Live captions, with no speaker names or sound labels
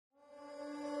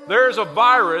There's a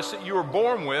virus that you were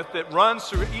born with that runs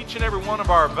through each and every one of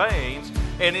our veins,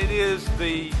 and it is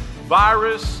the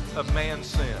virus of man's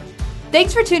sin.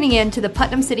 Thanks for tuning in to the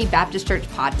Putnam City Baptist Church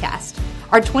podcast.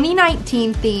 Our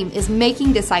 2019 theme is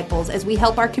Making Disciples as we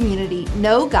help our community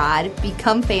know God,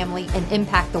 become family, and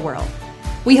impact the world.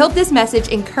 We hope this message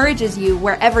encourages you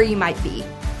wherever you might be.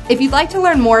 If you'd like to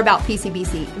learn more about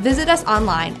PCBC, visit us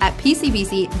online at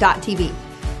pcbc.tv.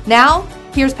 Now,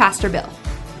 here's Pastor Bill.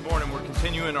 Good morning. We're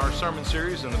continuing our sermon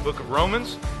series in the book of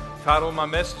Romans. The title of my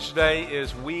message today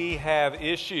is We Have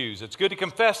Issues. It's good to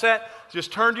confess that.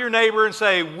 Just turn to your neighbor and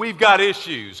say, we've got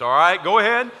issues, all right? Go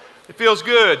ahead. It feels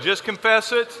good. Just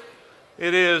confess it.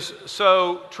 It is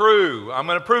so true. I'm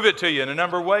going to prove it to you in a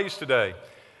number of ways today.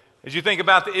 As you think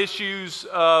about the issues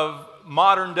of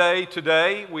modern day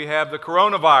today, we have the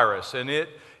coronavirus, and it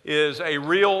is a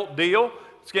real deal.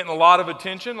 It's getting a lot of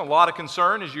attention, a lot of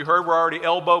concern. As you heard, we're already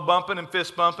elbow bumping and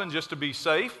fist bumping just to be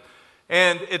safe.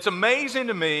 And it's amazing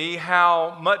to me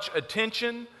how much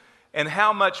attention and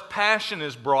how much passion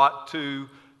is brought to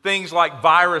things like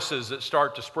viruses that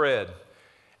start to spread.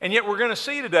 And yet we're going to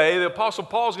see today, the Apostle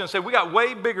Paul is going to say, we got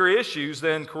way bigger issues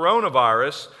than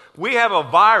coronavirus. We have a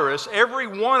virus every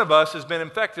one of us has been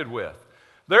infected with.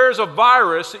 There's a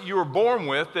virus that you were born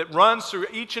with that runs through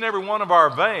each and every one of our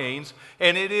veins,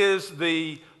 and it is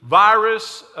the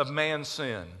virus of man's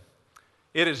sin.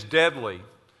 It is deadly.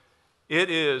 It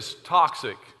is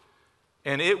toxic,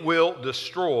 and it will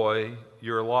destroy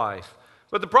your life.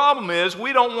 But the problem is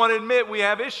we don't want to admit we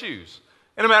have issues.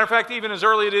 And as a matter of fact, even as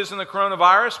early as it is in the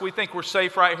coronavirus, we think we're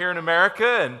safe right here in America,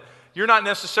 and you're not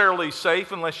necessarily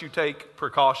safe unless you take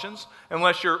precautions,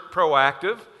 unless you're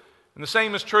proactive. And the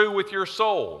same is true with your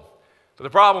soul. But the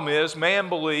problem is, man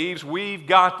believes we've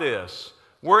got this.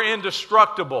 We're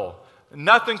indestructible.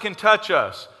 Nothing can touch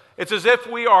us. It's as if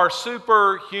we are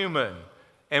superhuman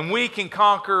and we can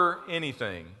conquer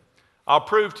anything. I'll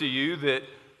prove to you that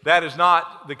that is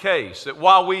not the case. That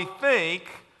while we think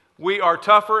we are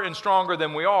tougher and stronger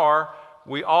than we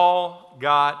all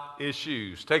got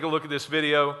issues. Take a look at this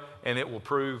video and it will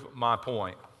prove my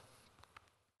point.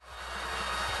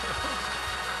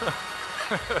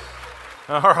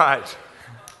 All right.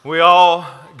 We all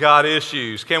got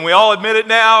issues. Can we all admit it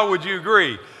now? Would you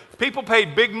agree? People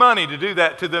paid big money to do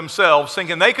that to themselves,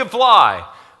 thinking they could fly.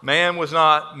 Man was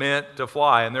not meant to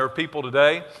fly. And there are people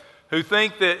today who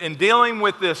think that in dealing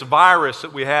with this virus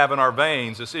that we have in our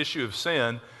veins, this issue of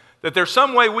sin, that there's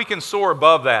some way we can soar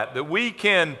above that we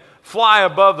can fly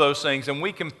above those things and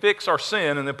we can fix our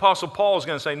sin. And the Apostle Paul is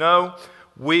going to say, no,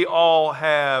 we all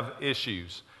have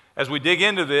issues. As we dig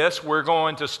into this, we're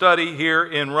going to study here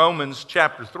in Romans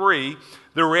chapter 3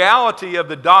 the reality of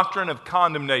the doctrine of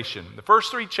condemnation. The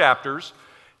first 3 chapters,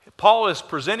 Paul is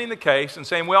presenting the case and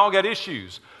saying we all got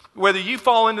issues. Whether you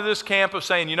fall into this camp of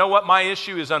saying, you know what, my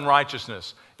issue is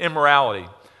unrighteousness, immorality.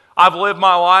 I've lived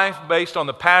my life based on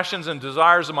the passions and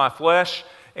desires of my flesh,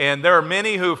 and there are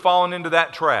many who have fallen into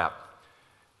that trap.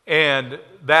 And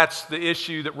that's the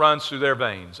issue that runs through their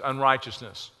veins,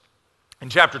 unrighteousness. In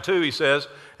chapter 2, he says,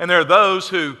 and there are those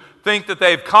who think that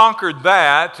they've conquered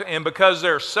that, and because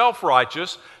they're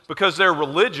self-righteous, because they're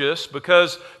religious,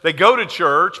 because they go to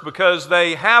church, because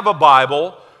they have a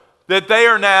Bible, that they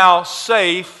are now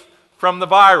safe from the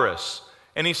virus.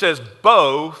 And he says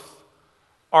both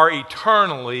are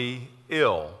eternally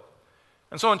ill.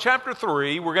 And so in chapter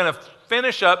 3, we're going to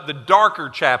finish up the darker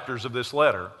chapters of this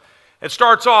letter. It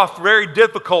starts off very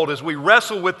difficult as we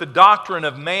wrestle with the doctrine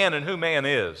of man and who man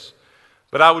is.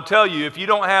 But I would tell you, if you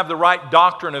don't have the right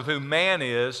doctrine of who man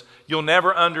is, you'll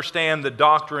never understand the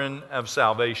doctrine of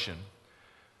salvation.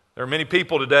 There are many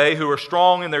people today who are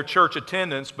strong in their church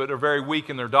attendance, but are very weak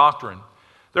in their doctrine.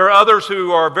 There are others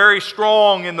who are very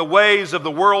strong in the ways of the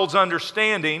world's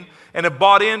understanding and have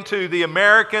bought into the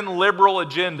American liberal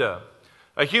agenda,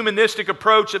 a humanistic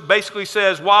approach that basically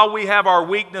says while we have our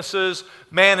weaknesses,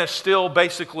 man is still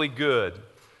basically good.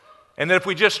 And that if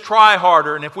we just try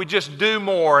harder and if we just do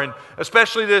more, and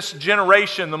especially this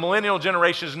generation, the millennial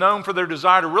generation, is known for their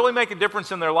desire to really make a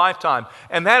difference in their lifetime.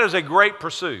 And that is a great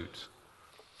pursuit.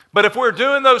 But if we're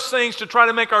doing those things to try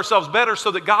to make ourselves better so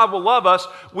that God will love us,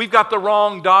 we've got the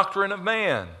wrong doctrine of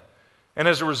man. And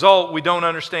as a result, we don't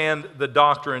understand the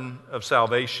doctrine of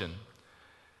salvation.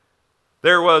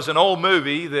 There was an old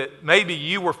movie that maybe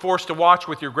you were forced to watch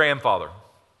with your grandfather.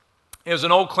 It was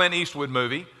an old Clint Eastwood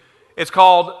movie. It's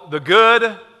called The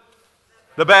Good,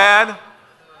 the Bad.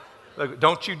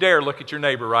 Don't you dare look at your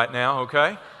neighbor right now,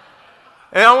 okay?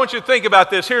 And I want you to think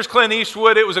about this. Here's Clint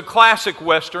Eastwood. It was a classic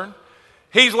Western.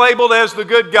 He's labeled as the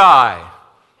good guy,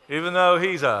 even though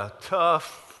he's a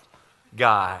tough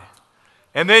guy.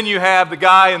 And then you have the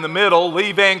guy in the middle,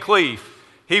 Lee Van Cleef.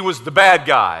 He was the bad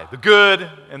guy, the good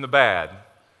and the bad.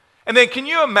 And then can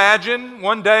you imagine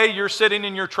one day you're sitting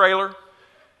in your trailer,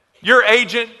 your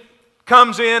agent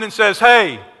comes in and says,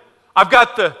 hey, I've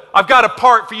got a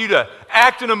part for you to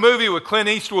act in a movie with Clint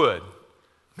Eastwood.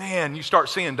 Man, you start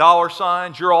seeing dollar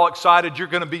signs, you're all excited, you're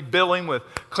going to be billing with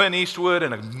Clint Eastwood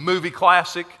in a movie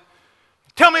classic.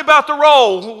 Tell me about the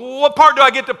role. What part do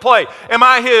I get to play? Am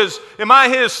I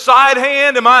his side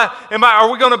hand?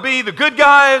 Are we going to be the good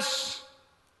guys?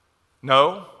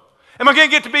 No. Am I going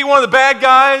to get to be one of the bad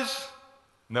guys?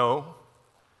 No.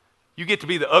 You get to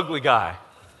be the ugly guy.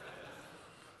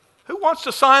 Who wants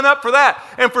to sign up for that?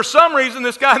 And for some reason,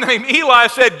 this guy named Eli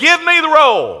said, give me the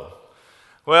role.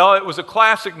 Well, it was a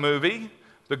classic movie,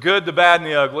 The Good, the Bad, and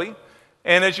the Ugly.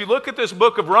 And as you look at this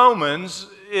book of Romans,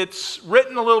 it's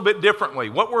written a little bit differently.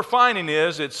 What we're finding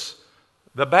is it's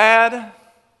the bad,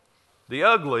 the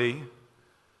ugly,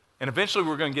 and eventually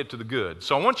we're going to get to the good.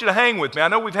 So I want you to hang with me. I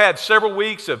know we've had several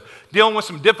weeks of dealing with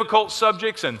some difficult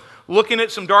subjects and looking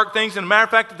at some dark things. And as a matter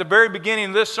of fact, at the very beginning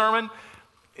of this sermon,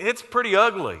 it's pretty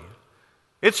ugly.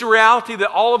 It's a reality that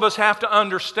all of us have to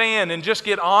understand and just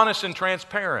get honest and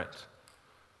transparent.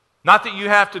 Not that you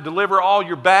have to deliver all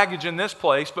your baggage in this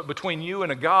place, but between you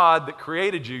and a God that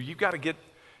created you, you've got to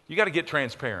get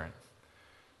transparent.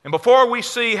 And before we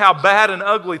see how bad and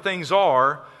ugly things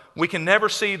are, we can never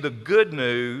see the good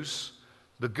news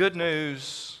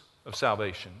of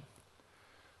salvation.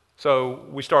 So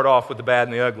we start off with the bad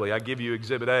and the ugly. I give you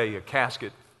Exhibit A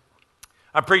casket.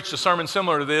 I preached a sermon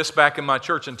similar to this back in my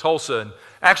church in Tulsa, and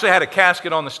actually had a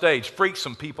casket on the stage, freaked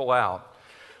some people out.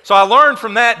 So I learned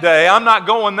from that day, I'm not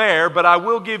going there, but I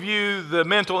will give you the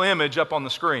mental image up on the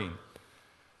screen.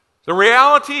 The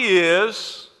reality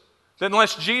is that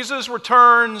unless Jesus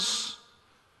returns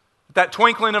at that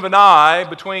twinkling of an eye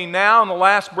between now and the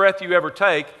last breath you ever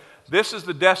take, this is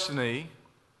the destiny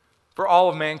for all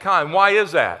of mankind. Why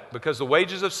is that? Because the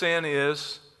wages of sin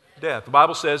is death. The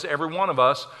Bible says every one of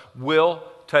us will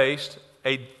taste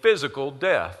a physical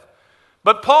death.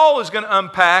 But Paul is going to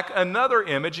unpack another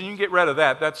image, and you can get rid of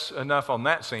that. That's enough on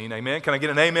that scene. Amen. Can I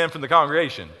get an amen from the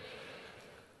congregation?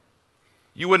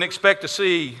 You wouldn't expect to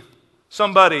see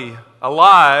somebody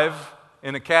alive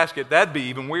in a casket. That'd be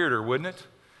even weirder, wouldn't it?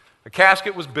 A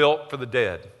casket was built for the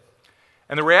dead.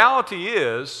 And the reality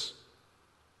is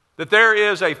that there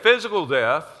is a physical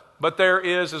death, but there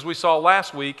is, as we saw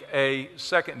last week, a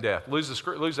second death. Lose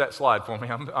that slide for me.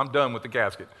 I'm done with the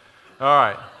casket. All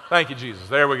right. Thank you, Jesus.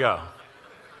 There we go.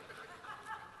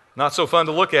 Not so fun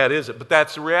to look at, is it? But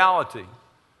that's the reality.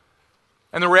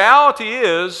 And the reality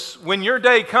is, when your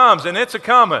day comes, and it's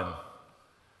a-coming,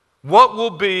 what will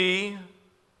be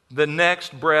the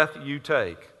next breath you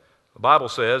take? The Bible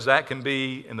says that can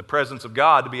be in the presence of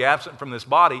God. To be absent from this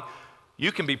body,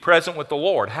 you can be present with the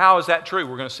Lord. How is that true?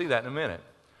 We're going to see that in a minute.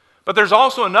 But there's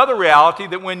also another reality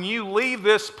that when you leave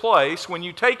this place, when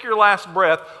you take your last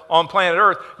breath on planet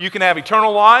Earth, you can have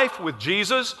eternal life with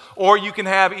Jesus, or you can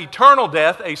have eternal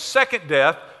death, a second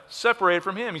death, separated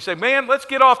from Him. You say, man, let's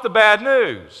get off the bad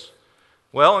news.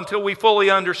 Well, until we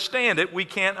fully understand it, we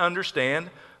can't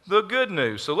understand the good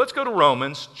news. So let's go to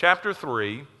Romans chapter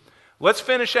 3. Let's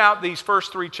finish out these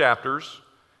first 3 chapters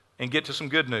and get to some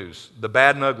good news. The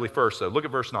bad and ugly first, though. Look at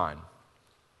verse 9.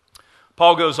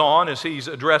 Paul goes on as he's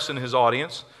addressing his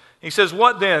audience. He says,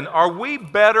 what then? Are we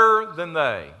better than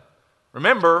they?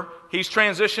 Remember, he's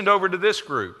transitioned over to this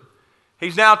group.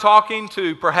 He's now talking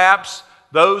to perhaps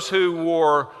those who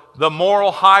were the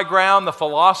moral high ground, the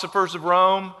philosophers of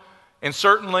Rome, and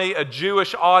certainly a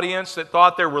Jewish audience that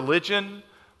thought their religion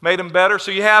made them better. So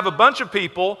you have a bunch of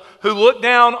people who look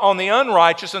down on the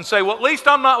unrighteous and say, well, at least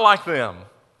I'm not like them.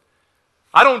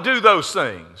 I don't do those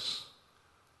things.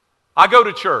 I go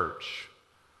to church.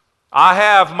 I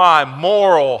have my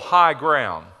moral high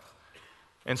ground.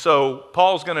 And so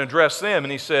Paul's going to address them,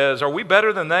 and he says, are we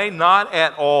better than they? Not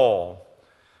at all.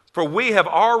 For we have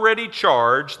already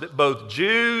charged that both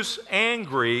Jews and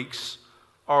Greeks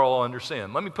are all under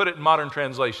sin. Let me put it in modern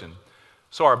translation.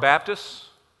 So are Baptists,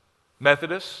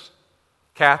 Methodists,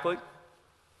 Catholic,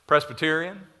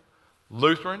 Presbyterian,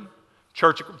 Lutheran,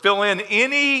 Church, fill in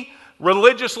any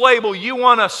religious label you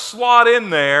want to slot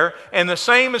in there, and the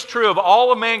same is true of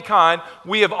all of mankind.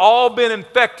 We have all been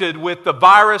infected with the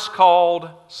virus called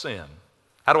sin.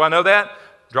 How do I know that?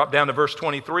 Drop down to verse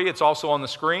 23. It's also on the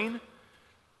screen.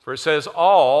 For it says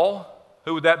all,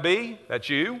 who would that be? That's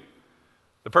you,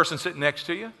 the person sitting next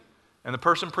to you, and the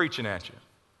person preaching at you.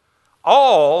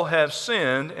 All have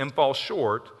sinned and fall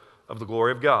short of the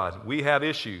glory of God. We have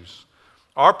issues.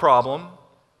 Our problem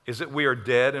is that we are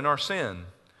dead in our sin.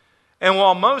 And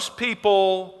while most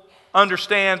people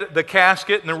understand the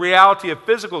casket and the reality of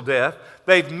physical death,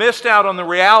 they've missed out on the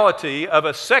reality of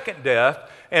a second death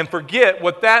and forget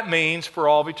what that means for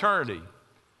all of eternity.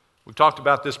 We've talked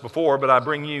about this before, but I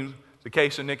bring you the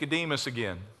case of Nicodemus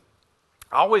again.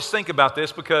 I always think about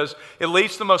this because it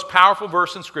leads to the most powerful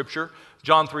verse in Scripture,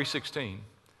 John 3:16.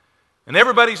 And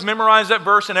everybody's memorized that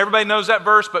verse and everybody knows that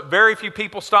verse, but very few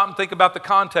people stop and think about the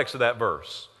context of that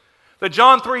verse. That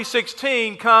John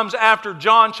 3:16 comes after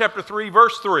John chapter 3,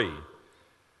 verse 3.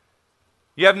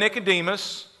 You have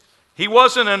Nicodemus. He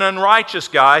wasn't an unrighteous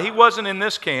guy. He wasn't in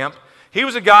this camp. He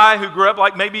was a guy who grew up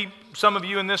like maybe some of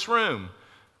you in this room.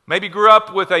 Maybe grew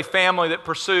up with a family that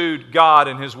pursued God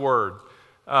and His Word.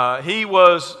 He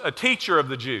was a teacher of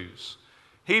the Jews.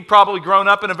 He'd probably grown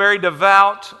up in a very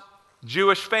devout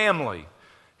Jewish family.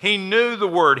 He knew the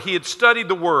Word. He had studied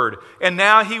the Word. And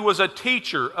now he was a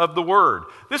teacher of the Word.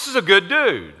 This is a good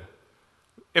dude.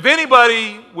 If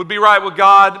anybody would be right with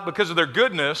God because of their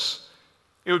goodness,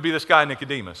 it would be this guy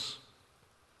Nicodemus.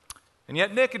 And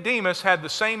yet Nicodemus had the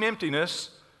same emptiness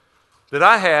that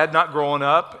I had not growing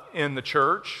up in the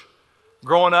church,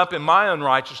 growing up in my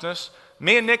unrighteousness.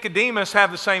 Me and Nicodemus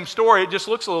have the same story. It just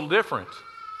looks a little different.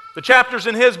 The chapters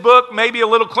in his book may be a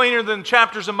little cleaner than the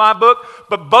chapters in my book,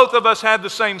 but both of us had the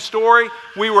same story.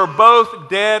 We were both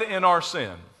dead in our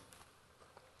sin.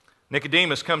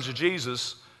 Nicodemus comes to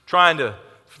Jesus trying to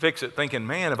fix it, thinking,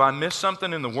 man, have I missed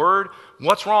something in the Word?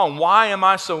 What's wrong? Why am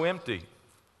I so empty?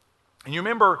 And you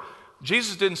remember,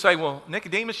 Jesus didn't say, well,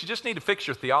 Nicodemus, you just need to fix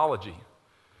your theology.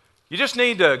 You just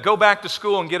need to go back to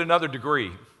school and get another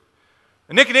degree.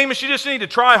 And Nicodemus, you just need to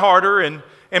try harder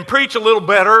and preach a little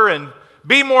better and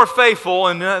be more faithful,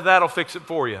 and that'll fix it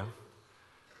for you.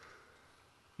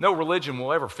 No religion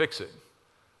will ever fix it.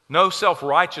 No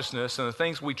self-righteousness and the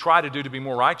things we try to do to be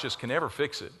more righteous can ever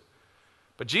fix it.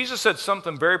 But Jesus said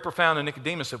something very profound to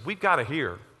Nicodemus that we've got to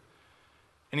hear.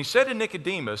 And He said to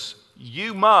Nicodemus,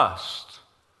 you must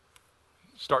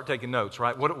start taking notes,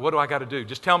 right? What do I got to do?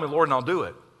 Just tell me, Lord, and I'll do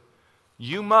it.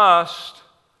 You must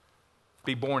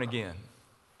be born again.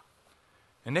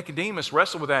 And Nicodemus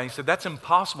wrestled with that. He said, that's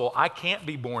impossible. I can't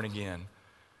be born again.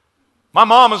 My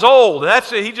mom is old.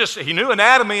 He knew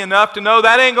anatomy enough to know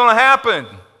that ain't going to happen.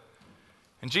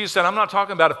 And Jesus said, I'm not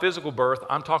talking about a physical birth.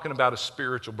 I'm talking about a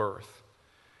spiritual birth.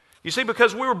 You see,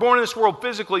 because we were born in this world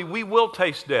physically, we will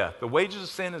taste death. The wages of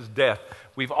sin is death.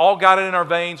 We've all got it in our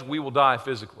veins. We will die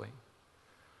physically.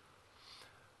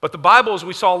 But the Bible, as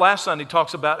we saw last Sunday,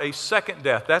 talks about a second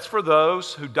death. That's for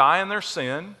those who die in their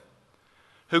sin,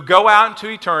 who go out into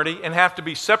eternity and have to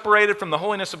be separated from the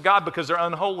holiness of God because they're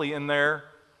unholy in their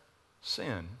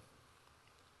sin.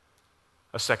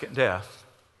 A second death.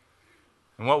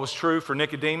 And what was true for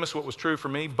Nicodemus, what was true for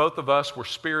me, both of us were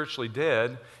spiritually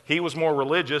dead. He was more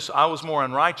religious, I was more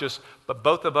unrighteous, but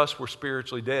both of us were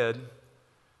spiritually dead.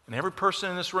 And every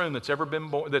person in this room that's ever been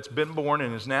born, that's been born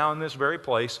and is now in this very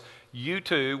place, you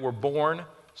too were born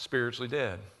spiritually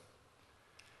dead.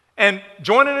 And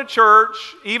joining a church,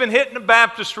 even hitting a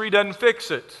baptistry doesn't fix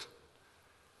it.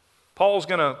 Paul's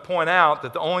going to point out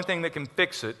that the only thing that can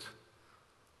fix it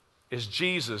is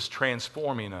Jesus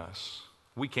transforming us.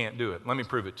 We can't do it. Let me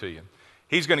prove it to you.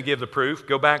 He's going to give the proof.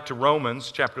 Go back to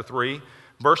Romans chapter 3,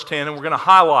 verse 10, and we're going to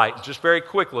highlight just very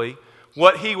quickly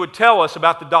what he would tell us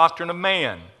about the doctrine of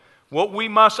man, what we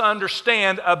must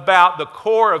understand about the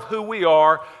core of who we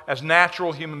are as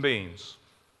natural human beings.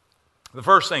 The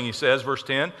first thing he says, verse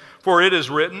 10, for it is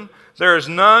written, there is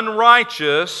none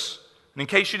righteous. And in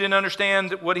case you didn't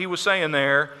understand what he was saying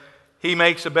there, he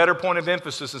makes a better point of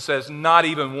emphasis and says, not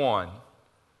even one.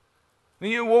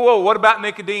 Whoa, what about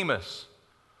Nicodemus?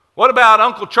 What about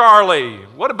Uncle Charlie?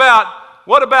 What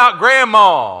about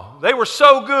Grandma? They were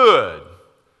so good.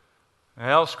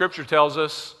 Well, Scripture tells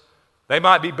us they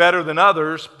might be better than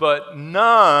others, but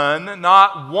none,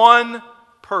 not one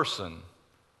person,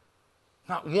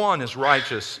 not one is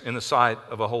righteous in the sight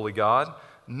of a holy God.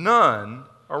 None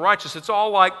are righteous. It's all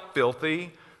like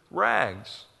filthy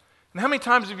rags. And how many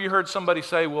times have you heard somebody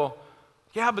say, well,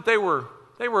 yeah, but they were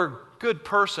a good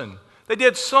person. They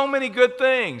did so many good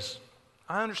things.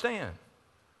 I understand.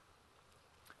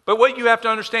 But what you have to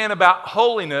understand about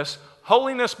holiness,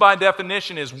 holiness by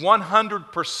definition is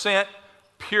 100%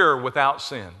 pure without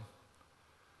sin.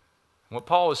 What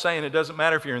Paul is saying, it doesn't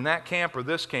matter if you're in that camp or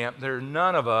this camp, there are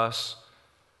none of us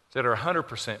that are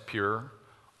 100% pure.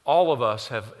 All of us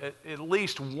have at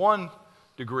least 1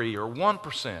 degree or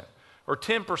 1% or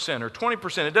 10% or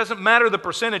 20%. It doesn't matter the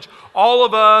percentage. All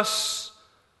of us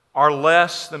are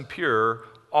less than pure.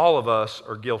 All of us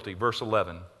are guilty. Verse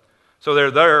 11. So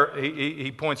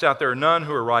he points out there are none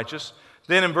who are righteous.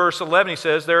 Then in verse 11 he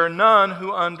says, there are none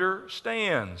who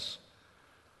understands.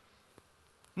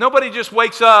 Nobody just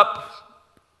wakes up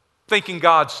thinking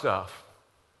God stuff.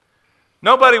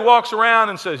 Nobody walks around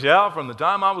and says, yeah, from the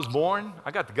time I was born,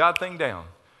 I got the God thing down.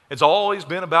 It's always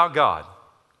been about God.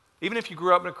 Even if you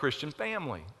grew up in a Christian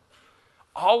family.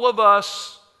 All of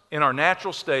us in our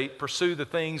natural state pursue the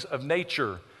things of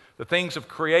nature, the things of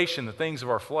creation, the things of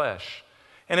our flesh.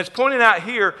 And it's pointed out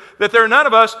here that there are none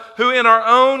of us who in our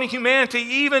own humanity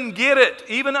even get it,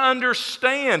 even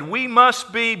understand. We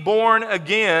must be born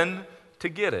again to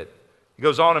get it. He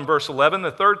goes on in verse 11,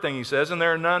 the third thing he says, and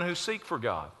there are none who seek for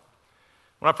God.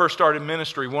 When I first started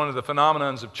ministry, one of the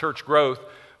phenomenons of church growth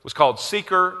was called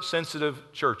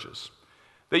seeker-sensitive churches.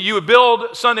 That you would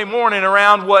build Sunday morning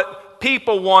around what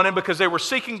people wanted because they were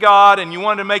seeking God, and you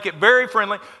wanted to make it very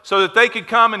friendly so that they could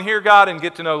come and hear God and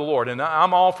get to know the Lord. And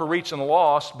I'm all for reaching the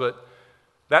lost, but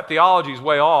that theology is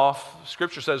way off.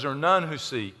 Scripture says there are none who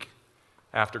seek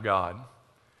after God.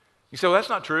 You say, well, that's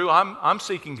not true. I'm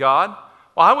seeking God.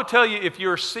 Well, I would tell you, if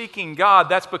you're seeking God,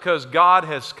 that's because God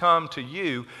has come to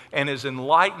you and has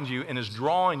enlightened you and is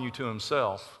drawing you to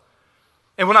Himself.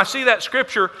 And when I see that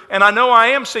Scripture, and I know I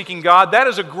am seeking God, that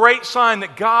is a great sign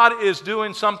that God is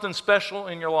doing something special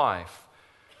in your life.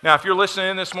 Now, if you're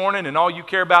listening in this morning and all you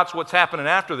care about is what's happening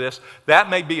after this, that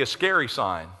may be a scary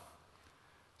sign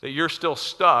that you're still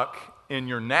stuck in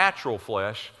your natural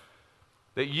flesh,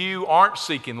 that you aren't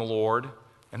seeking the Lord,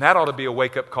 and that ought to be a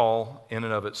wake-up call in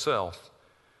and of itself.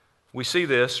 We see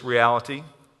this reality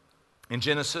in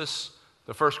Genesis,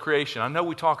 the first creation. I know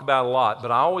we talk about it a lot,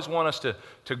 but I always want us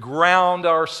to ground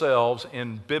ourselves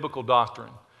in biblical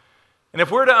doctrine. And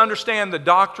if we're to understand the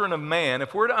doctrine of man,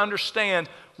 if we're to understand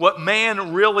what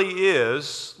man really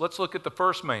is, let's look at the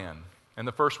first man and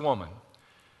the first woman.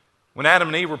 When Adam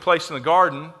and Eve were placed in the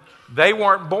garden, they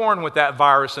weren't born with that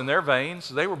virus in their veins.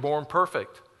 They were born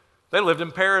perfect. They lived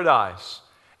in paradise.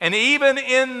 And even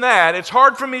in that, it's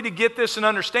hard for me to get this and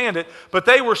understand it, but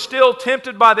they were still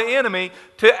tempted by the enemy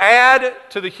to add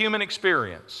to the human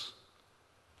experience.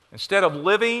 Instead of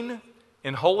living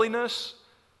in holiness,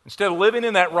 instead of living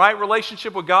in that right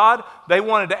relationship with God, they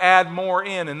wanted to add more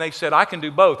in, and they said, I can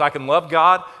do both. I can love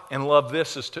God and love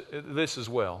this as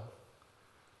well.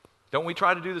 Don't we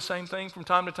try to do the same thing from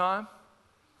time to time?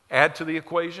 Add to the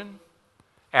equation?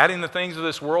 Adding the things of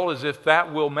this world as if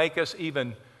that will make us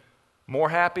even more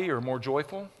happy or more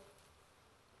joyful?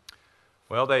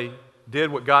 Well, they did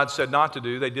what God said not to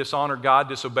do. They dishonored God,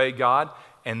 disobeyed God,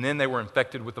 and then they were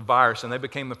infected with the virus, and they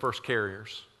became the first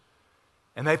carriers.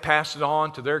 And they passed it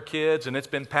on to their kids, and it's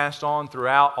been passed on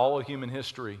throughout all of human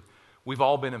history. We've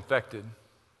all been infected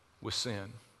with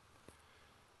sin.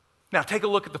 Now, take a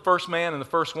look at the first man and the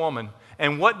first woman,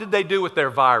 and what did they do with their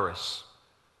virus?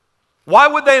 Why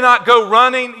would they not go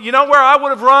running? You know where I would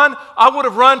have run? I would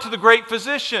have run to the great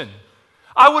physician.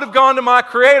 I would have gone to my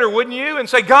Creator, wouldn't you? And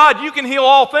say, God, you can heal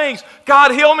all things.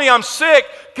 God, heal me, I'm sick.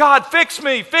 God, fix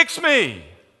me, fix me.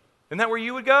 Isn't that where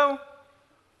you would go?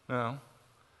 No.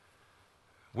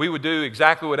 We would do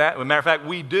exactly what, as a matter of fact,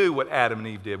 we do what Adam and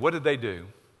Eve did. What did they do?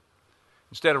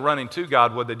 Instead of running to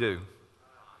God, what did they do?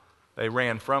 They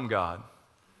ran from God.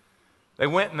 They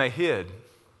went and they hid.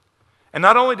 And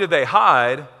not only did they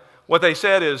hide, what they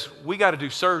said is, we got to do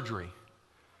surgery.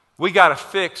 We got to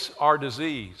fix our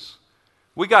disease.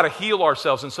 We got to heal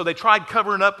ourselves. And so they tried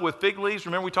covering up with fig leaves.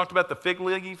 Remember we talked about the fig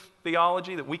leaf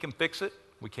theology, that we can fix it?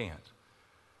 We can't.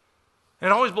 And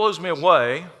it always blows me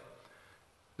away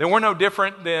that we're no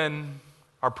different than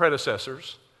our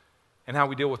predecessors and how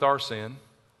we deal with our sin.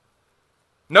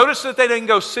 Notice that they didn't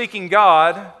go seeking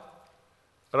God,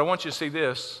 but I want you to see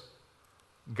this.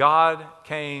 God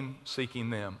came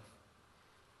seeking them.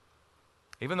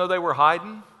 Even though they were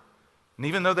hiding, and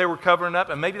even though they were covering up,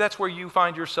 and maybe that's where you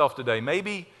find yourself today.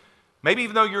 Maybe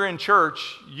even though you're in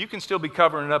church, you can still be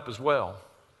covering it up as well.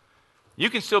 You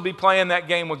can still be playing that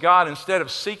game with God. Instead of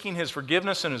seeking His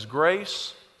forgiveness and His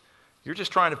grace, you're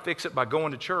just trying to fix it by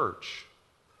going to church.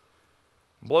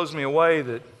 It blows me away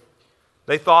that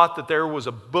they thought that there was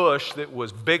a bush that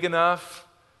was big enough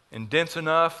and dense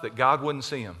enough that God wouldn't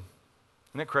see him.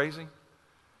 Isn't that crazy?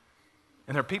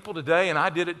 And there are people today, and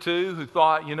I did it too, who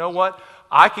thought, you know what?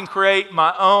 I can create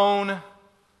my own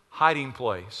hiding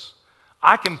place.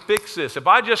 I can fix this. If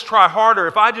I just try harder,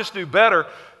 if I just do better,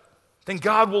 then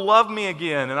God will love me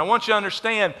again. And I want you to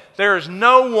understand, there is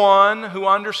no one who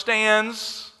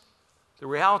understands the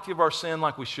reality of our sin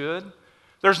like we should.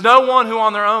 There's no one who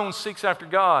on their own seeks after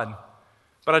God.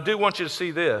 But I do want you to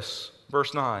see this,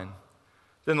 verse 9.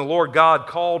 Then the Lord God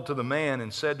called to the man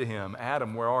and said to him,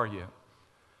 Adam, where are you?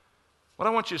 What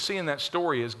I want you to see in that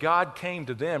story is God came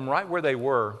to them right where they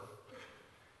were.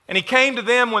 And He came to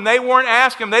them when they weren't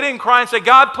asking Him. They didn't cry and say,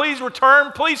 God, please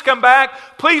return. Please come back.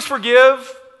 Please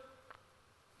forgive.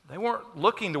 They weren't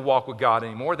looking to walk with God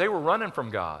anymore. They were running from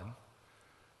God.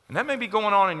 And that may be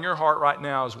going on in your heart right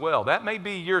now as well. That may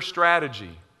be your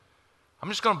strategy. I'm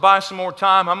just going to buy some more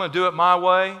time. I'm going to do it my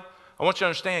way. I want you to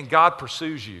understand God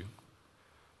pursues you.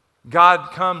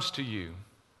 God comes to you.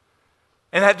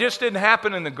 And that just didn't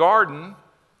happen in the garden.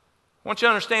 I want you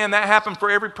to understand that happened for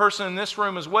every person in this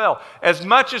room as well. As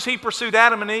much as he pursued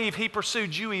Adam and Eve, he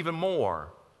pursued you even more.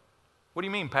 What do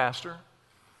you mean, Pastor?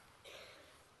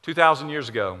 2,000 years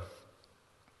ago,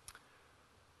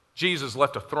 Jesus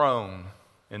left a throne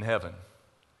in heaven.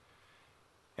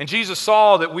 And Jesus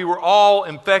saw that we were all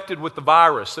infected with the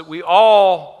virus, that we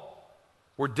all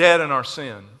were dead in our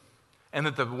sin, and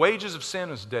that the wages of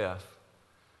sin is death.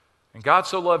 And God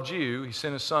so loved you, he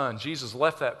sent his son. Jesus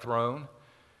left that throne, and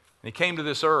he came to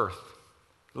this earth.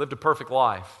 He lived a perfect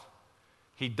life.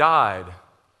 He died,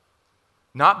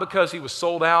 not because he was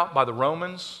sold out by the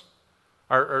Romans,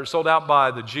 or sold out by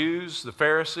the Jews, the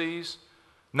Pharisees,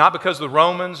 not because the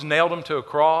Romans nailed him to a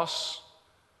cross,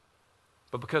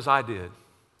 but because I did,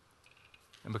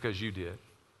 and because you did.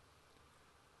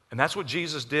 And that's what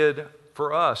Jesus did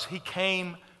for us. He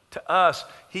came to us.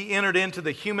 He entered into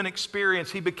the human experience.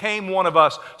 He became one of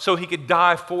us so he could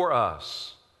die for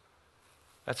us.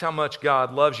 That's how much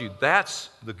God loves you.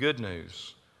 That's the good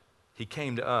news. He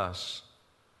came to us.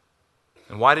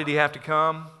 And why did he have to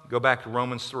come? Go back to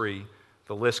Romans 3.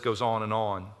 The list goes on and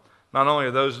on. Not only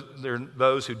are there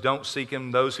those who don't seek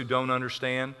him, those who don't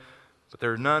understand, but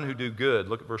there are none who do good.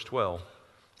 Look at verse 12.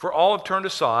 For all have turned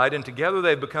aside, and together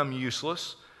they've become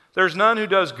useless. There's none who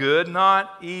does good,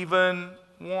 not even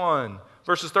one.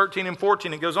 Verses 13 and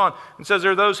 14, it goes on and says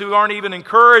there are those who aren't even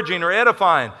encouraging or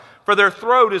edifying, for their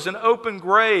throat is an open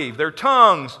grave. Their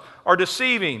tongues are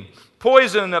deceiving.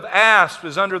 Poison of asp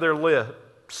is under their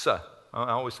lips.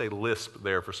 I always say lisp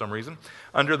there for some reason.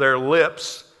 Under their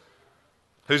lips,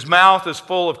 whose mouth is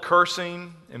full of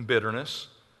cursing and bitterness.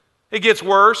 It gets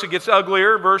worse. It gets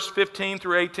uglier. Verse 15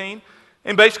 through 18.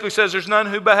 And basically says there's none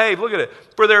who behave. Look at it.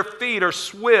 For their feet are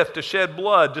swift to shed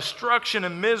blood. Destruction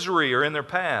and misery are in their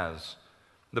paths.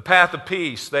 The path of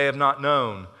peace they have not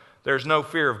known. There's no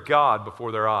fear of God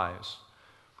before their eyes.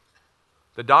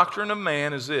 The doctrine of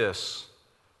man is this.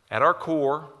 At our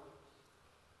core,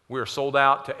 we are sold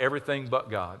out to everything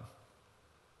but God.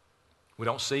 We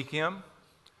don't seek him.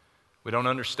 We don't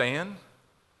understand.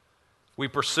 We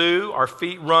pursue, our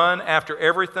feet run after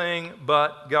everything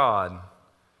but God.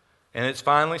 And it's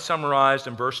finally summarized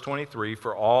in verse 23,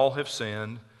 for all have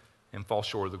sinned and fall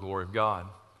short of the glory of God.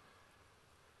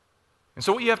 And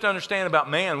so what you have to understand about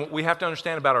man, what we have to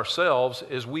understand about ourselves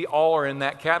is we all are in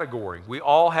that category. We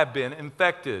all have been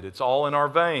infected. It's all in our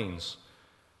veins.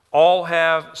 All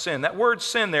have sinned. That word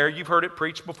sin there, you've heard it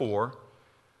preached before,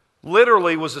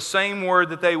 literally was the same word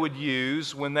that they would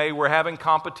use when they were having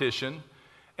competition,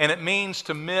 and it means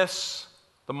to miss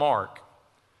the mark.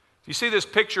 If you see this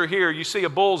picture here, you see a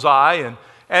bullseye, and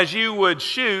as you would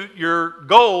shoot, your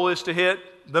goal is to hit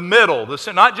the middle,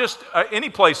 not just any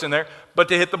place in there, but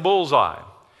to hit the bullseye.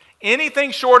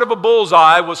 Anything short of a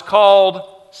bullseye was called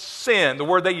sin, the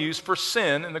word they used for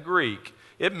sin in the Greek.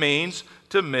 It means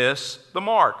to miss the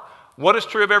mark. What is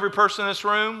true of every person in this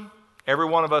room? Every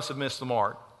one of us have missed the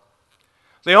mark.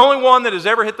 The only one that has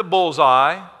ever hit the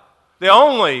bullseye, the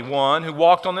only one who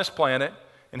walked on this planet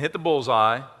and hit the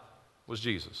bullseye was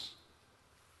Jesus.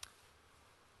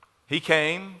 He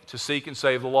came to seek and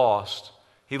save the lost.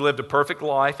 He lived a perfect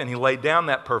life and he laid down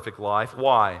that perfect life.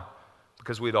 Why?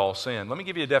 Because we'd all sinned. Let me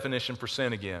give you a definition for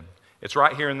sin again. It's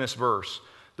right here in this verse.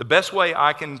 The best way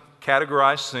I can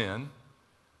categorize sin,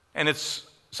 and it's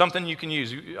something you can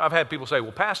use. I've had people say,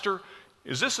 well, Pastor,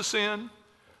 is this a sin?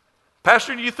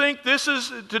 Pastor, do you think this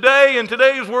is today, in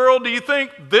today's world, do you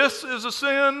think this is a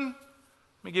sin?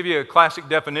 Let me give you a classic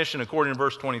definition according to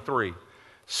verse 23.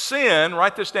 Sin,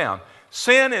 write this down.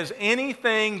 Sin is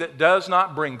anything that does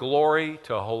not bring glory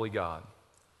to a holy God.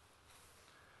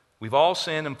 We've all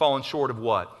sinned and fallen short of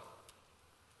what?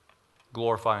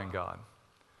 Glorifying God.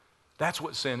 That's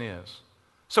what sin is.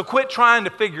 So quit trying to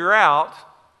figure out,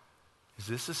 is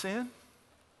this a sin?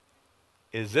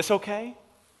 Is this okay?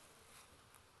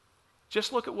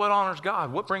 Just look at what honors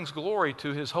God. What brings glory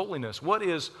to his holiness? What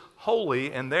is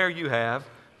holy? And there you have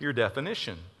your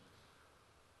definition.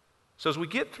 So as we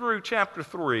get through chapter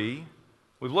 3,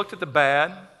 we've looked at the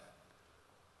bad.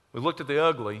 We've looked at the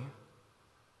ugly.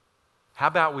 How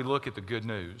about we look at the good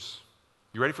news?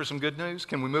 You ready for some good news?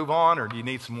 Can we move on, or do you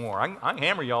need some more? I can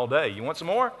hammer you all day. You want some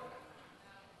more?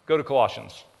 Go to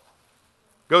Colossians.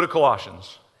 Go to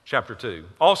Colossians chapter 2,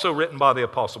 also written by the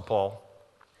Apostle Paul.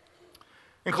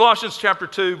 In Colossians chapter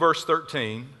 2, verse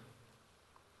 13,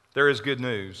 there is good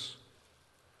news.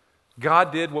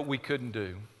 God did what we couldn't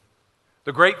do.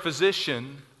 The great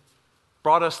physician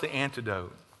brought us the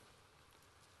antidote.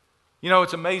 You know,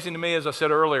 it's amazing to me, as I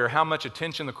said earlier, how much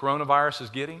attention the coronavirus is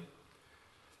getting.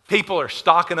 People are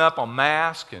stocking up on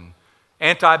masks and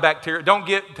antibacterial.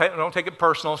 Don't take it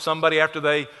personal. If somebody, after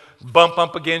they bump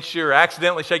up against you or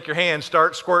accidentally shake your hand,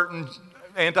 start squirting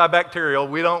antibacterial.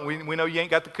 We know you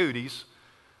ain't got the cooties,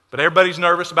 but everybody's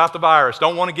nervous about the virus.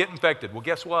 Don't want to get infected. Well,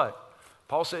 guess what?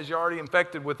 Paul says you're already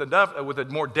infected with a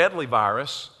more deadly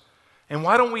virus. And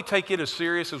why don't we take it as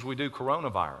serious as we do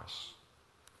coronavirus?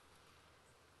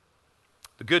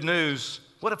 The good news,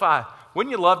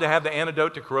 wouldn't you love to have the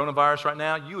antidote to coronavirus right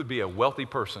now? You would be a wealthy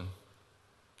person.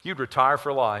 You'd retire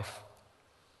for life.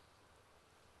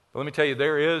 But let me tell you,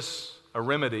 there is a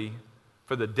remedy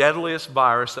for the deadliest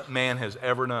virus that man has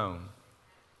ever known.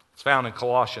 It's found in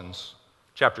Colossians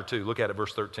chapter 2. Look at it,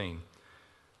 verse 13.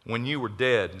 When you were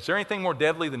dead. Is there anything more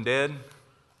deadly than dead?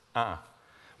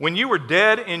 When you were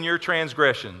dead in your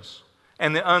transgressions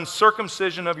and the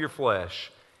uncircumcision of your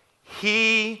flesh,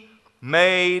 He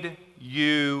made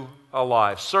you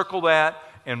alive. Circle that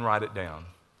and write it down.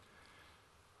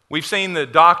 We've seen the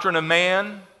doctrine of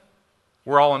man.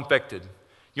 We're all infected.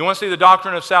 You want to see the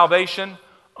doctrine of salvation?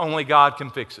 Only God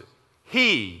can fix it.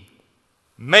 He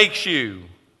makes you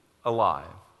alive.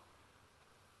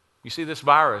 You see, this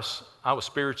virus, I was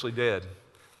spiritually dead.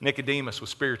 Nicodemus was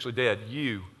spiritually dead.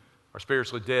 You are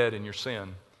spiritually dead in your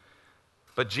sin.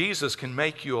 But Jesus can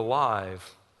make you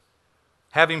alive,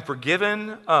 having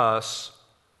forgiven us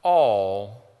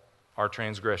all our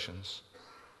transgressions.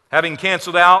 Having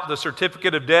canceled out the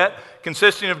certificate of debt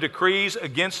consisting of decrees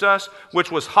against us, which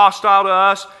was hostile to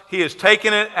us, He has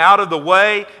taken it out of the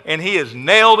way and He has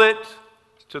nailed it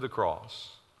to the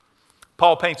cross.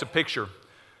 Paul paints a picture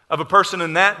of a person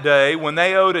in that day when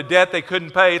they owed a debt they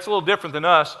couldn't pay. It's a little different than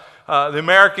us. The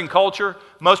American culture,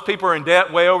 most people are in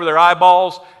debt way over their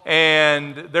eyeballs,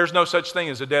 and there's no such thing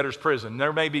as a debtor's prison.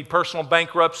 There may be personal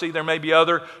bankruptcy, there may be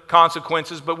other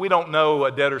consequences, but we don't know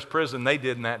a debtor's prison. They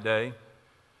did in that day.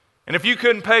 And if you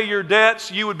couldn't pay your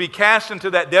debts, you would be cast into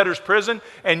that debtor's prison,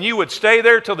 and you would stay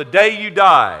there till the day you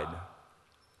died,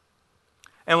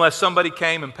 unless somebody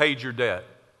came and paid your debt.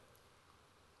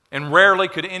 And rarely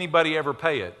could anybody ever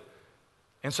pay it.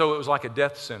 And so it was like a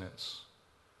death sentence.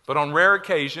 But on rare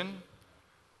occasion,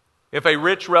 if a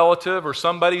rich relative or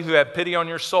somebody who had pity on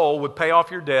your soul would pay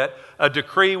off your debt, a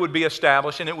decree would be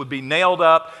established, and it would be nailed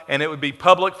up, and it would be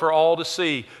public for all to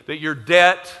see that your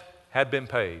debt had been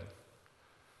paid.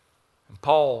 And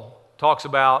Paul talks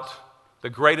about the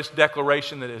greatest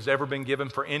declaration that has ever been given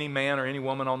for any man or any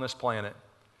woman on this planet.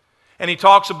 And he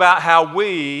talks about how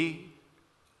we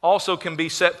also can be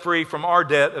set free from our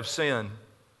debt of sin.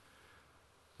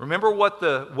 Remember what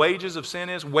the wages of sin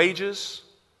is? Wages,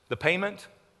 the payment.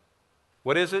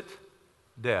 What is it?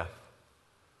 Death.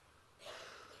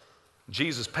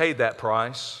 Jesus paid that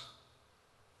price.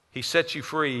 He set you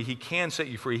free. He can set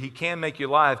you free. He can make you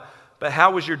alive. But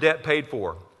how was your debt paid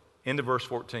for? Into verse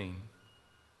 14.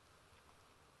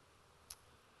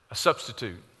 A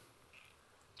substitute.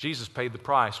 Jesus paid the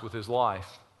price with His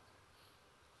life.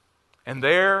 And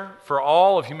there, for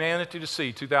all of humanity to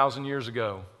see 2,000 years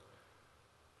ago,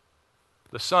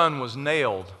 the Son was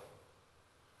nailed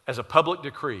as a public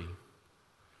decree.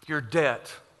 Your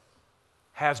debt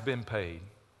has been paid.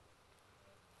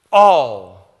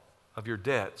 All of your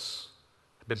debts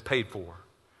have been paid for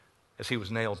as He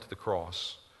was nailed to the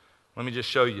cross. Let me just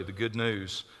show you the good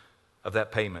news of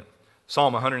that payment.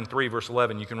 Psalm 103, verse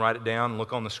 11, you can write it down and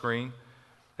look on the screen.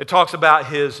 It talks about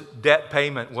His debt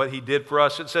payment, what He did for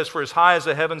us. It says, for as high as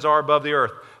the heavens are above the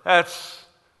earth. That's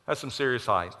some serious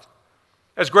height.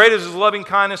 As great as His loving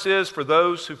kindness is for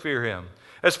those who fear Him.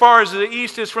 As far as the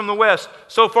east is from the west,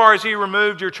 so far as He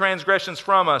removed your transgressions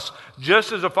from us.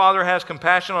 Just as a father has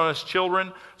compassion on his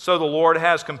children, so the Lord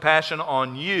has compassion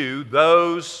on you,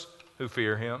 those who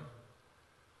fear Him.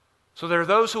 So there are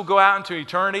those who will go out into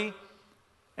eternity,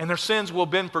 and their sins will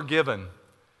have been forgiven.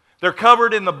 They're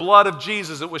covered in the blood of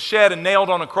Jesus that was shed and nailed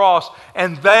on a cross,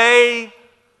 and they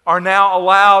are now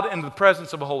allowed into the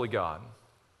presence of a holy God.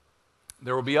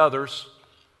 There will be others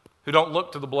who don't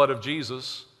look to the blood of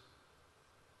Jesus,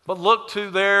 but look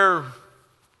to their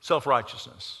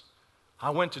self-righteousness. I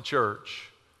went to church.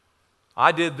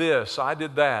 I did this. I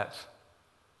did that.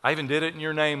 I even did it in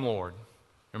your name, Lord.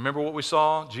 Remember what we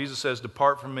saw? Jesus says,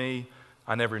 depart from me,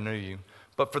 I never knew you.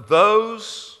 But for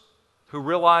those who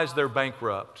realize they're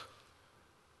bankrupt,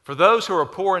 for those who are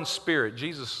poor in spirit,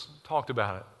 Jesus talked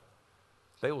about it,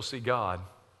 they will see God.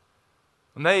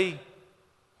 When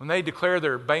they declare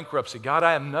their bankruptcy, God,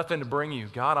 I have nothing to bring you.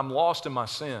 God, I'm lost in my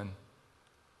sin.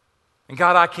 And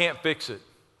God, I can't fix it.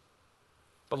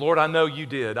 But Lord, I know you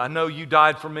did. I know you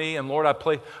died for me. And Lord,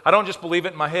 I don't just believe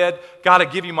it in my head. God, I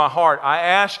give you my heart. I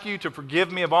ask you to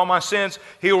forgive me of all my sins.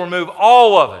 He will remove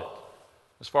all of it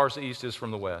as far as the east is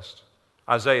from the west.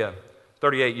 Isaiah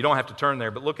 38, you don't have to turn there,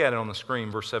 but look at it on the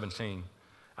screen, verse 17.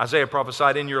 Isaiah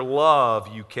prophesied, in your love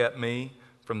you kept me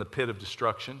from the pit of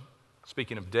destruction.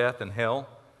 Speaking of death and hell.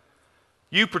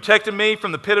 You protected me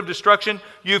from the pit of destruction.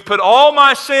 You've put all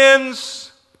my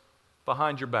sins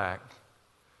behind your back.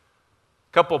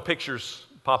 A couple of pictures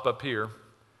pop up here.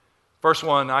 First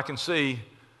one I can see,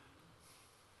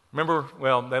 remember,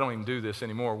 well, they don't even do this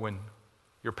anymore. When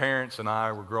your parents and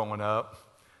I were growing up,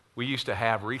 we used to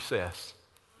have recess,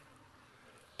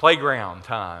 playground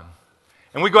time.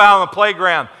 And we go out on the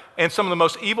playground, and some of the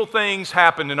most evil things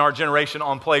happened in our generation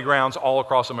on playgrounds all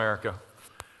across America.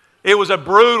 It was a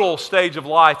brutal stage of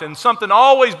life, and something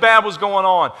always bad was going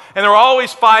on. And there were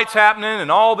always fights happening and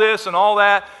all this and all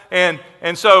that. And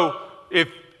so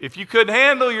if you couldn't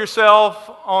handle yourself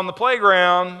on the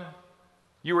playground,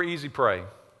 you were easy prey.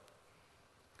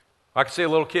 I could see a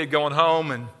little kid going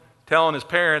home and telling his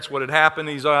parents what had happened.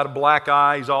 He's got a black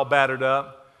eye. He's all battered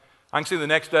up. I can see the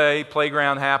next day,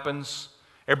 playground happens.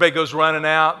 Everybody goes running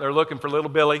out. They're looking for little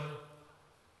Billy.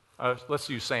 Let's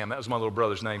use Sam. That was my little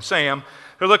brother's name. Sam.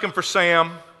 They're looking for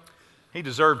Sam. He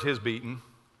deserved his beating.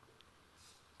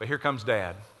 But here comes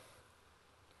Dad.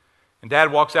 And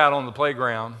Dad walks out on the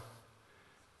playground.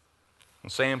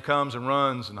 And Sam comes and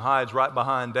runs and hides right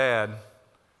behind Dad.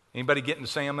 Anybody getting to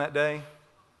Sam that day?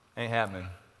 Ain't happening.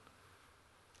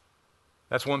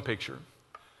 That's one picture.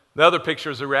 The other picture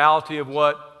is the reality of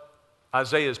what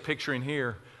Isaiah is picturing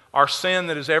here. Our sin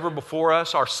that is ever before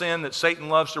us, our sin that Satan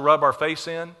loves to rub our face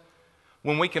in,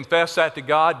 when we confess that to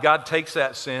God, God takes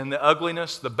that sin, the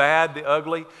ugliness, the bad, the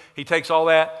ugly, He takes all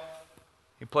that,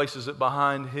 He places it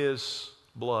behind His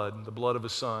blood, the blood of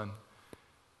His Son.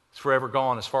 It's forever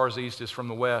gone as far as the east is from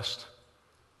the west.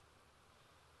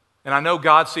 And I know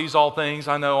God sees all things,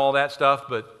 I know all that stuff,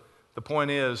 but the point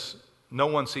is, no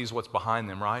one sees what's behind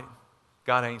them, right?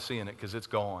 God ain't seeing it because it's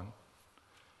gone.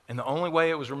 And the only way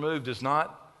it was removed is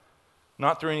not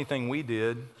through anything we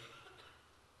did.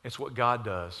 It's what God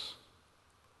does.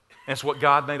 And it's what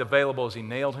God made available as He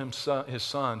nailed His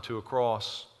Son to a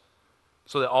cross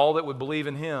so that all that would believe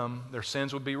in Him, their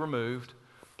sins would be removed,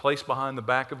 placed behind the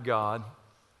back of God,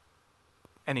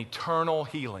 and eternal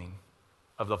healing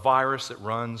of the virus that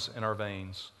runs in our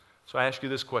veins. So I ask you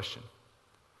this question.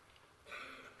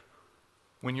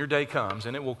 When your day comes,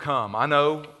 and it will come, I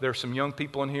know there's some young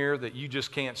people in here that you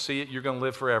just can't see it, you're going to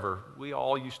live forever. We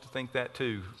all used to think that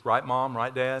too. Right, Mom?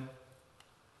 Right, Dad?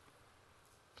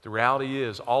 But the reality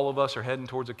is, all of us are heading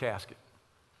towards a casket.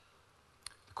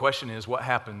 The question is, what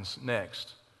happens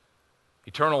next?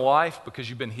 Eternal life because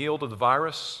you've been healed of the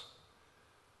virus?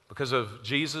 Because of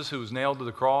Jesus who was nailed to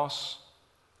the cross?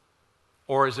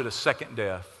 Or is it a second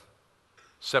death?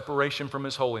 Separation from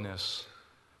His holiness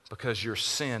because your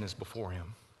sin is before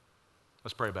Him.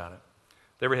 Let's pray about it.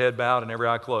 With every head bowed and every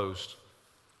eye closed.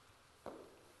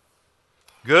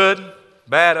 Good,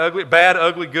 bad,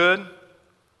 ugly, good.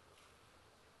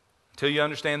 Until you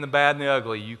understand the bad and the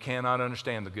ugly, you cannot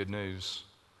understand the good news.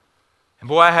 And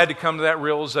boy, I had to come to that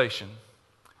realization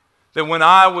that when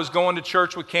I was going to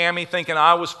church with Cammie thinking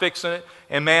I was fixing it,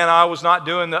 and man, I was not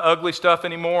doing the ugly stuff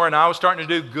anymore, and I was starting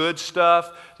to do good stuff,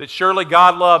 that surely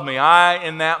God loved me.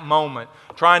 In that moment,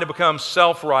 trying to become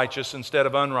self-righteous instead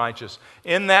of unrighteous,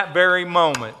 in that very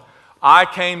moment, I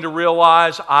came to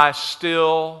realize I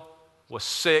still was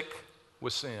sick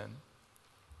with sin.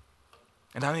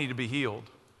 And I needed to be healed.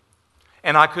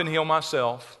 And I couldn't heal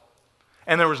myself.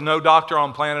 And there was no doctor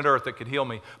on planet Earth that could heal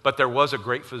me, but there was a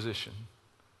great physician.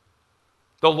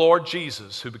 The Lord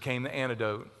Jesus, who became the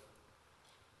antidote.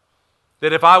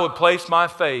 That if I would place my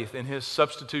faith in His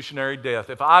substitutionary death,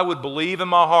 if I would believe in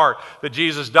my heart that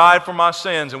Jesus died for my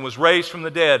sins and was raised from the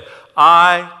dead,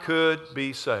 I could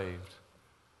be saved.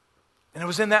 And it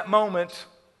was in that moment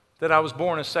that I was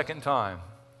born a second time.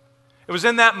 It was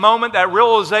in that moment, that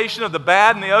realization of the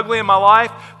bad and the ugly in my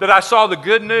life, that I saw the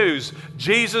good news.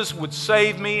 Jesus would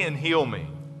save me and heal me.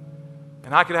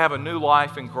 And I could have a new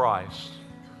life in Christ.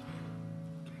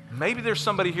 Maybe there's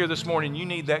somebody here this morning, you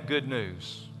need that good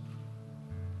news.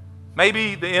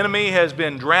 Maybe the enemy has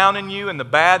been drowning you in the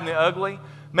bad and the ugly.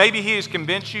 Maybe he has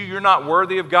convinced you you're not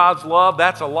worthy of God's love.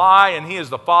 That's a lie, and He is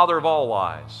the father of all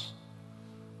lies.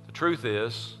 The truth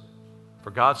is,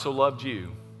 for God so loved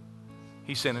you,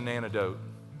 He sent an antidote.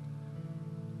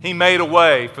 He made a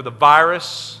way for the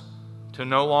virus to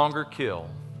no longer kill,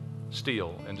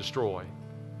 steal, and destroy.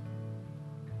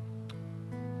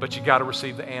 But you got to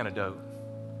receive the antidote.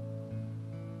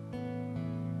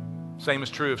 Same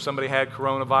is true if somebody had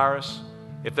coronavirus.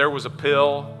 If there was a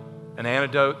pill, an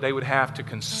antidote, they would have to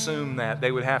consume that.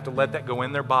 They would have to let that go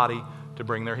in their body to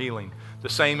bring their healing. The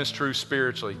same is true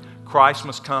spiritually. Christ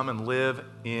must come and live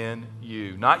in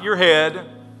you. Not your head,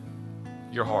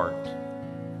 your heart.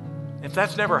 If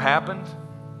that's never happened,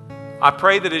 I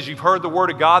pray that as you've heard the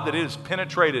Word of God, that it has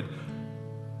penetrated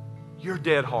your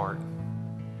dead heart.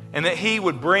 And that He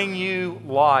would bring you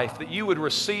life, that you would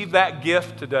receive that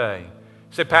gift today.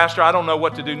 You say, Pastor, I don't know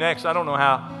what to do next. I don't know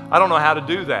how to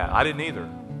do that. I didn't either.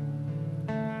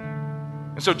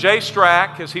 And so Jay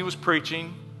Strack, as he was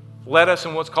preaching, led us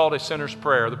in what's called a sinner's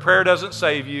prayer. The prayer doesn't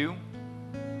save you,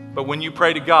 but when you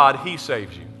pray to God, He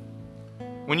saves you.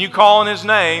 When you call on His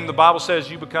name, the Bible says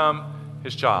you become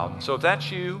His child. And so if that's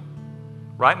you,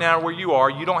 right now where you are,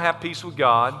 you don't have peace with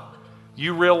God,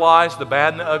 you realize the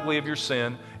bad and the ugly of your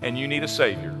sin, and you need a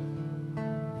Savior,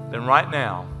 then right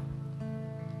now,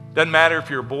 doesn't matter if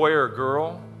you're a boy or a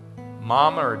girl,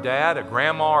 mama or dad, a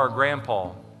grandma or a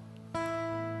grandpa,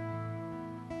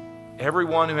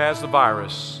 everyone who has the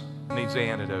virus needs the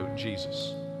antidote,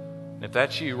 Jesus. And if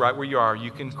that's you, right where you are,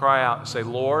 you can cry out and say,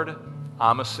 Lord,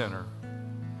 I'm a sinner.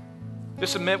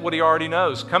 Just admit what He already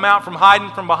knows. Come out from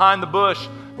hiding from behind the bush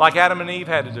like Adam and Eve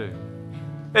had to do.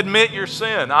 Admit your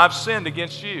sin. I've sinned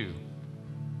against you.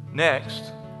 Next,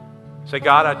 say,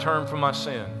 God, I turn from my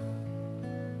sin.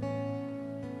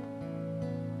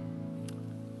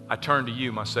 I turn to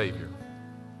you, my Savior.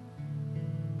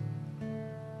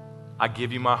 I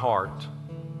give you my heart.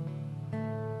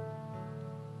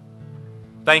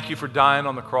 Thank you for dying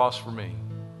on the cross for me.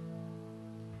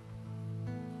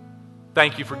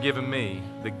 Thank you for giving me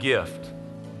the gift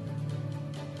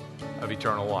of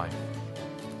eternal life.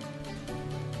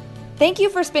 Thank you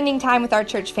for spending time with our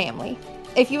church family.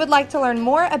 If you would like to learn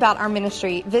more about our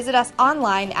ministry, visit us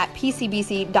online at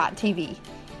pcbc.tv.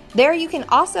 There you can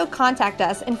also contact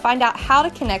us and find out how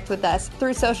to connect with us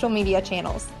through social media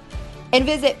channels. And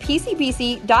visit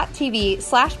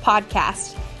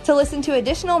pcbc.tv/podcast to listen to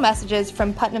additional messages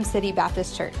from Putnam City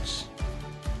Baptist Church.